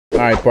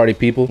Alright, party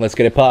people, let's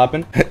get it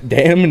poppin'.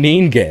 Damn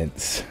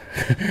Ningens.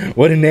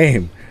 What a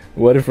name.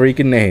 What a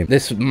freaking name.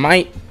 This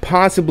might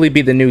possibly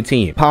be the new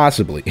team.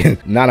 Possibly.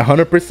 Not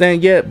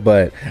 100% yet,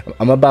 but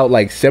I'm about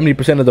like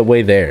 70% of the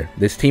way there.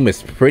 This team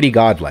is pretty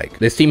godlike.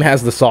 This team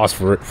has the sauce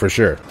for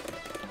sure.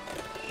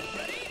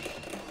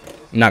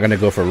 I'm not gonna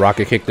go for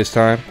rocket kick this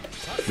time.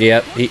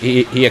 Yep,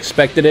 he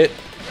expected it.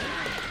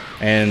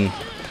 And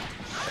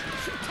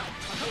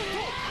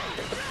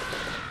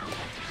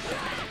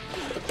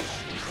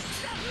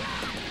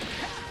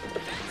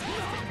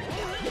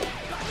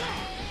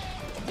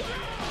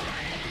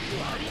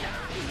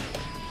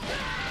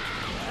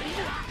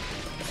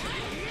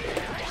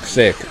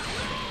sick.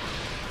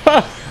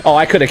 Huh. Oh,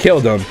 I could have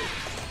killed him.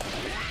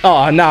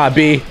 Oh, nah,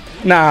 B.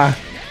 Nah.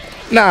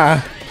 Nah.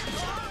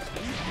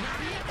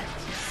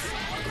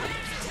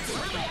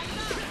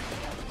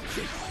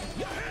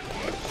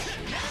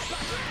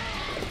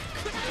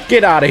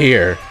 Get out of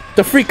here.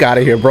 The freak out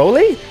of here,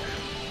 Broly.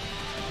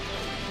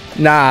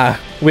 Nah,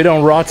 we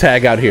don't raw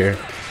tag out here.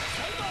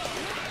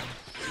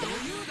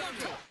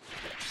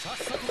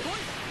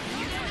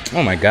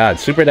 Oh my god,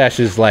 Super Dash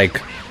is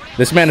like...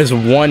 This man is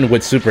one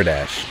with Super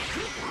Dash.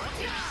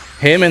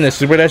 Him and the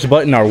Super Dash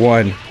button are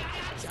one.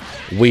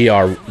 We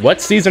are... What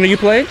season are you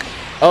playing?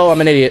 Oh, I'm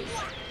an idiot.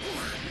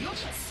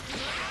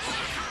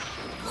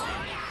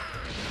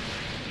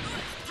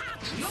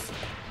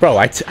 Bro,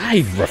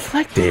 I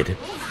reflected.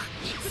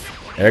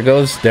 There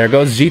goes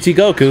GT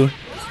Goku.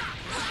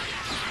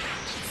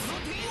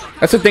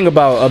 That's the thing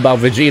about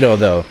Vegito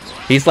though.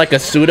 He's like a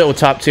pseudo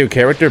top tier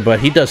character, but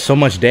he does so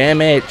much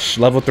damage.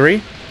 Level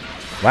 3?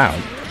 Wow,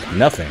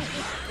 nothing.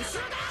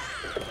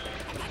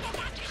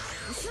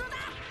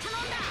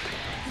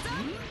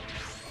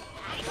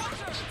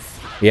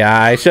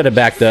 Yeah, I should have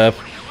backed up.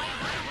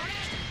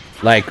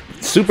 Like,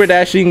 super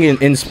dashing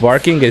in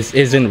sparking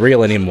isn't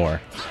real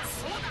anymore.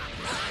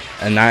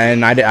 And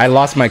I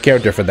lost my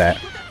character for that.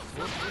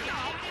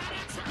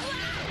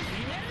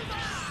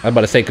 I was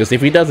about to say, because if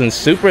he doesn't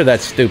super,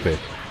 that's stupid.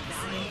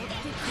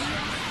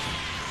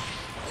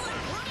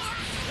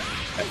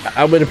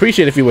 I would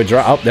appreciate if you would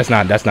drop. Oh, that's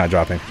not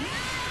dropping.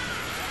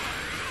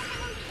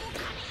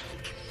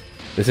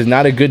 This is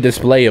not a good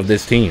display of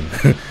this team.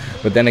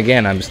 But then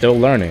again, I'm still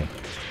learning.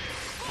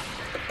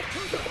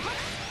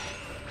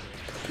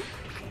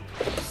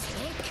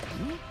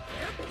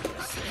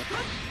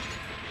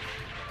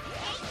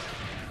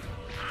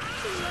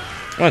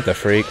 What the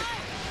freak?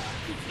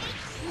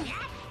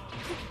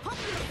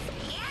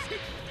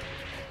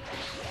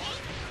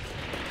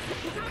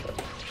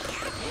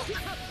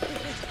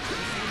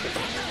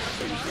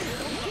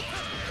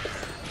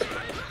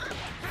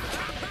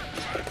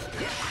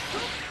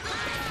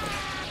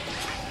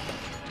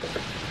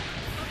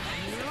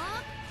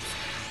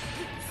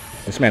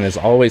 This man is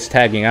always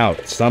tagging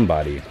out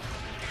somebody.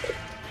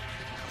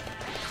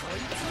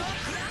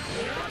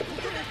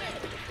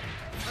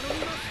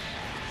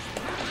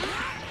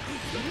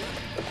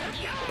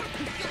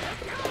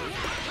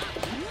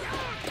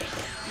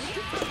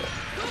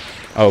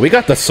 Oh, we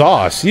got the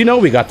sauce. You know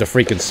we got the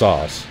freaking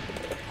sauce.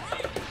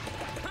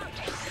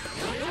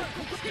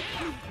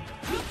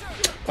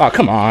 Oh,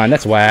 come on.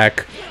 That's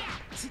whack.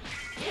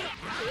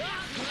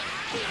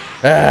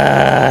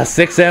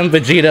 6M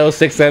Vegito,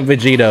 6M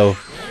Vegito.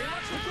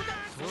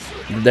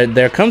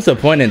 There comes a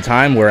point in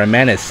time where a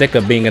man is sick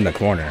of being in the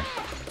corner.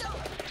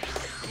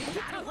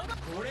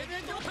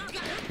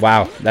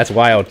 Wow, that's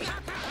wild.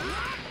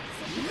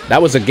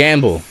 That was a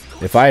gamble,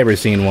 if I ever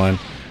seen one.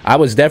 I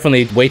was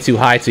definitely way too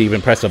high to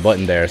even press a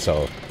button there,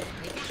 so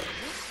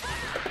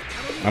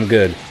I'm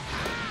good.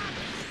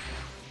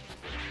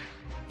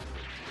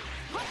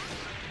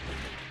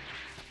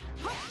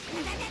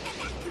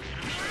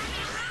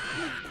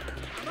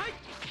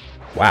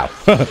 Wow.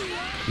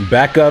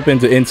 Back up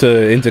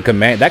into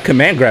command. That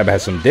command grab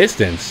has some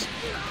distance.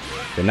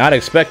 Did not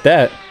expect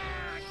that.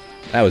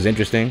 That was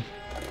interesting.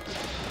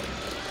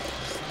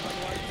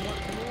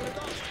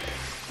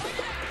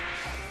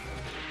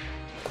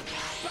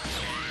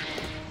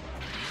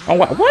 Oh,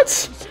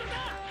 what?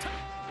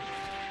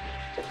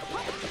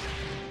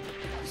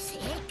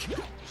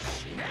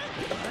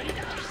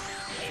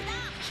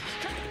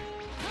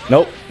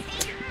 Nope.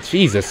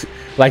 Jesus.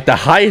 Like the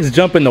highest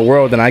jump in the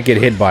world and I get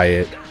hit by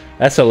it.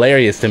 That's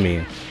hilarious to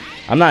me.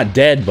 I'm not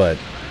dead, but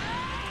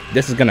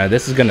this is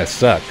gonna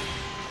suck.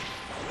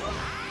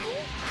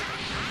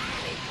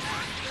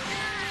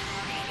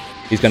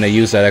 He's gonna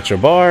use that extra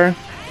bar.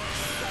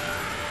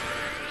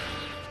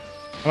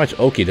 How much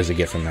Oki does he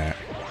get from that?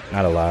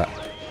 Not a lot.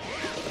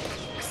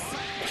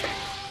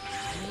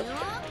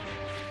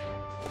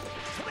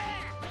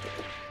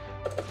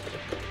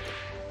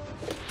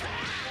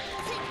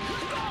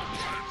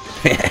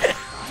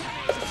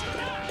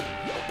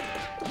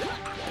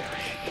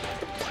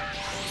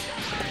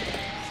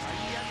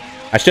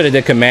 I should have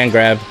did command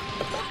grab.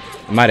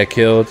 Might have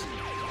killed.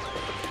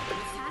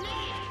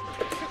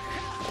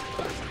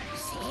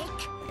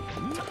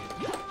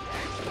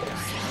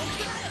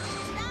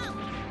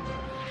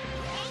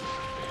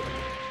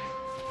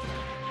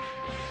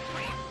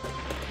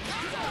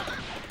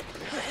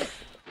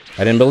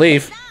 I didn't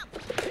believe.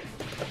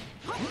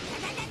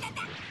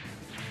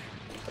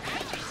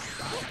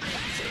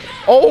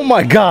 Oh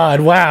my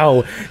god,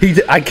 wow.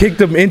 I kicked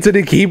him into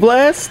the Ki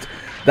Blast?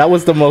 That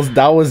was the most,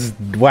 that was,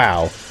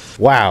 wow.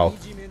 Wow.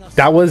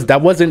 That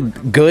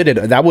wasn't good,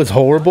 that was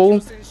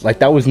horrible. Like,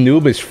 that was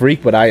noobish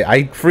freak, but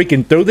I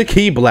freaking threw the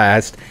Ki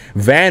Blast,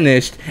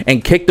 vanished,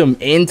 and kicked him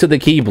into the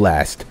Ki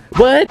Blast.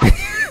 What?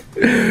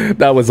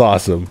 That was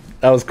awesome.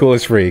 That was cool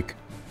as freak.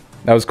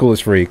 That was cool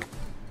as freak.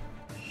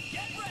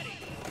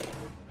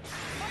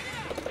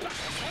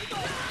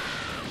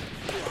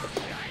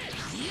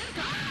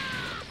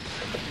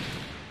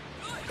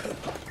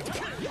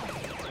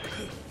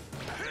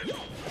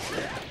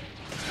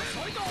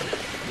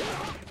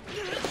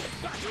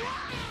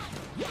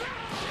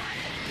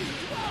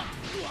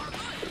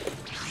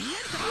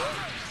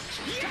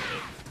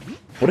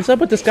 What is up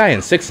with this guy in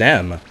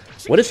 6M?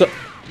 What is up?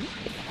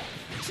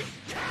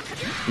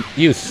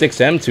 Use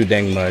 6M too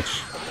dang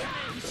much.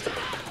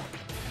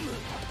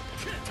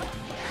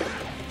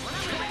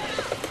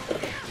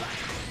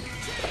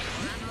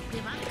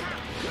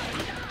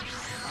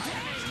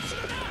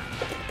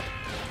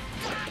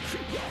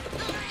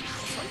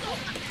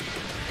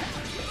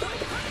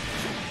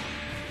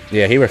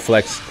 Yeah, he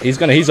reflects.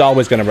 He's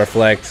always gonna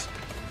reflect.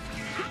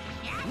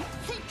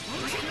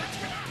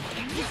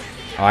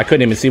 Oh, I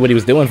couldn't even see what he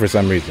was doing for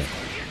some reason.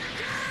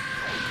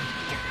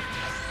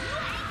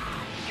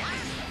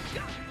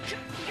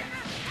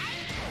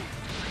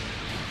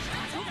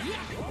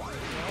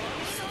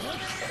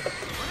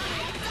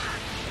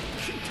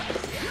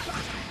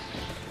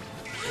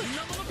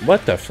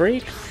 What the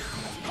freak?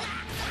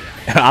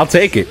 I'll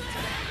take it.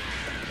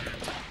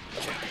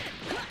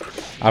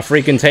 I'll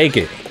freaking take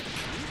it.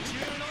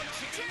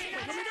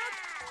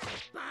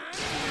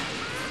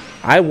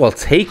 I will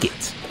take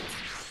it.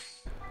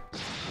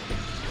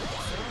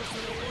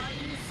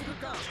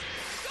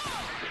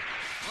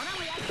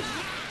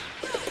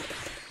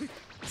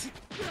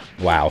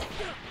 Wow.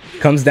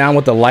 Comes down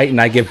with the light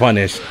and I get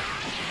punished.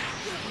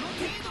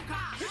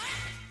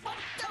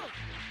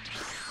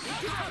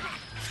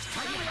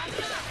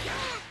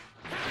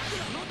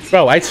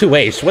 Bro, I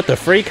 2H. What the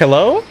freak?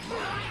 Hello?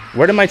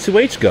 Where did my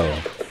 2H go?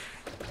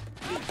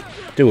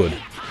 Dude.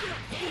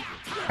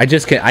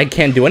 I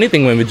can't do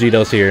anything when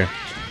Vegito's here.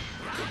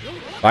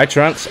 Bye,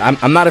 Trunks.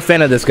 I'm not a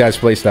fan of this guy's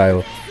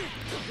playstyle.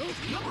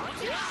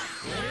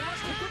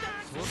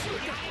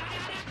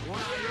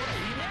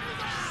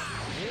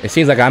 It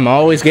seems like I'm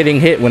always getting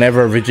hit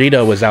whenever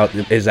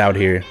Vegeta is out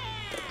here.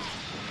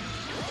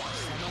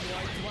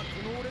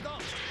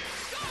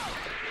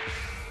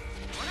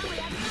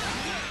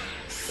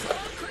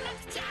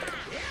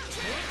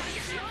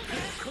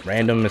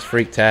 Random as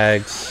freak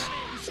tags.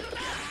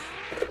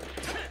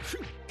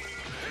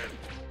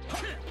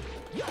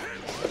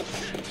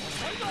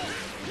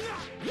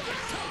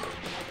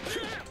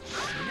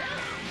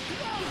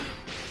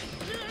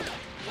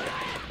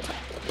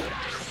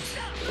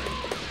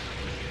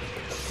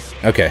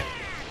 Okay.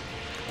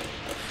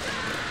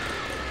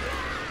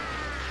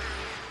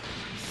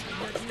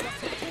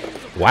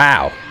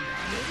 Wow.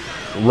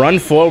 Run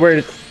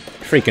forward.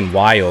 Freaking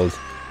wild.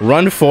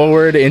 Run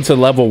forward into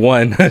level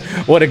 1.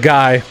 What a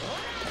guy.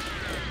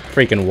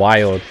 Freaking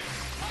wild.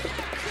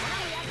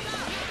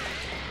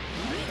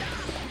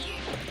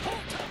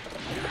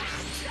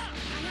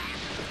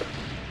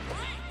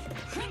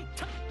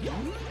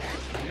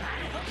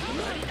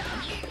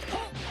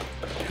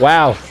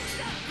 Wow.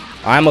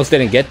 I almost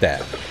didn't get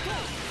that.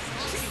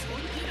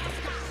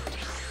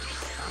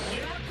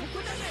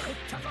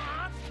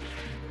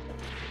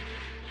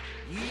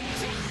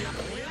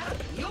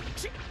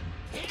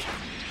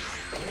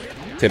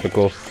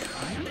 Typical.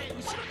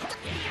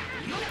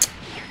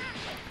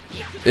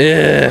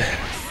 Ugh.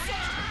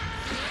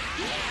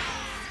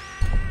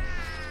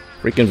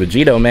 Freaking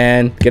Vegito,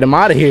 man. Get him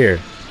out of here.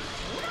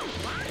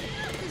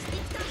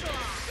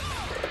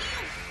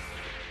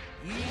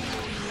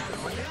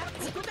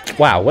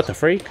 Wow, what the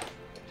freak?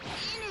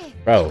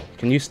 Bro,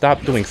 can you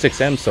stop doing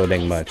 6M so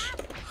dang much?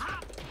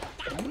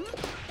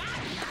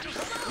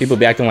 People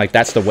be acting like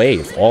that's the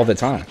wave all the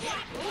time.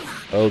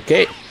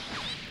 Okay.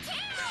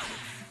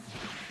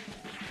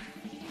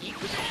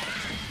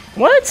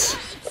 What?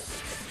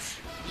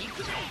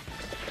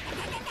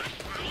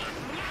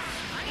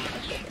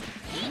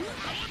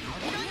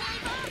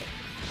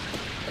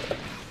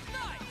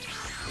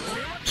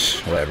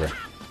 Whatever.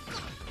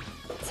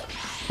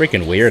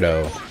 Freaking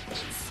weirdo.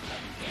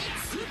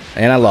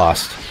 And I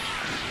lost.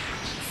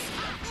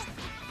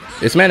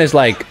 This man is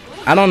like,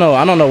 I don't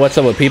know what's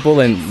up with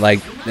people and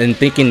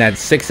thinking that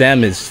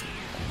 6M is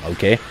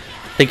okay.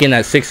 Thinking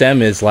that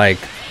 6M is like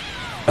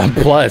a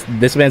plus.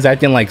 This man's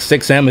acting like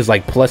 6M is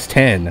like plus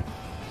 10.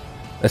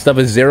 That stuff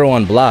is 0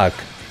 on block.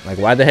 Like,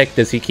 why the heck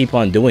does he keep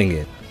on doing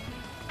it?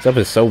 Stuff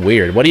is so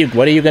weird. What are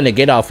you gonna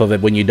get off of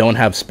it when you don't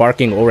have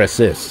sparking or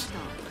assists?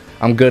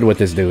 I'm good with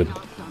this dude.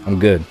 I'm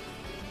good.